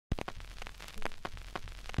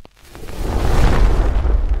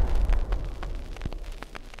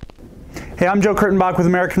Hey, I'm Joe Kurtenbach with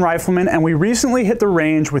American Rifleman, and we recently hit the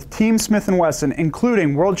range with Team Smith & Wesson,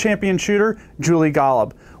 including world champion shooter Julie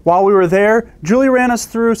Golub. While we were there, Julie ran us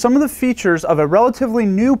through some of the features of a relatively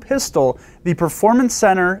new pistol, the Performance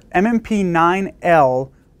Center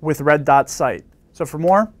M&P9L with red dot sight. So for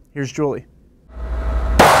more, here's Julie.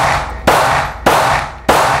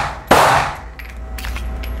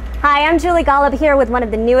 Hi, I'm Julie Golub here with one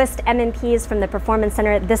of the newest M&Ps from the Performance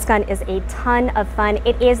Center. This gun is a ton of fun.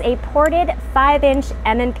 It is a ported 5-inch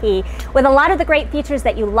M&P with a lot of the great features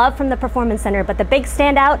that you love from the Performance Center, but the big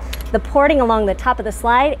standout, the porting along the top of the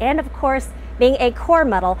slide, and of course, being a core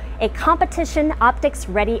model, a competition optics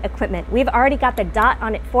ready equipment. We've already got the dot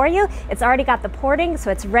on it for you. It's already got the porting,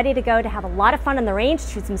 so it's ready to go to have a lot of fun on the range,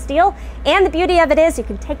 shoot some steel. And the beauty of it is you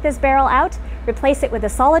can take this barrel out, replace it with a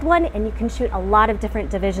solid one, and you can shoot a lot of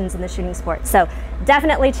different divisions in the shooting sport. So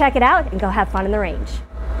definitely check it out and go have fun in the range.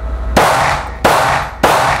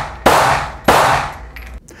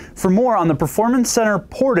 For more on the Performance Center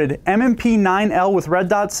ported M&P9L with red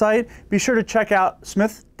dot sight, be sure to check out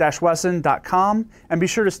smith-wesson.com and be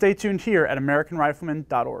sure to stay tuned here at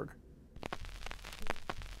AmericanRifleman.org.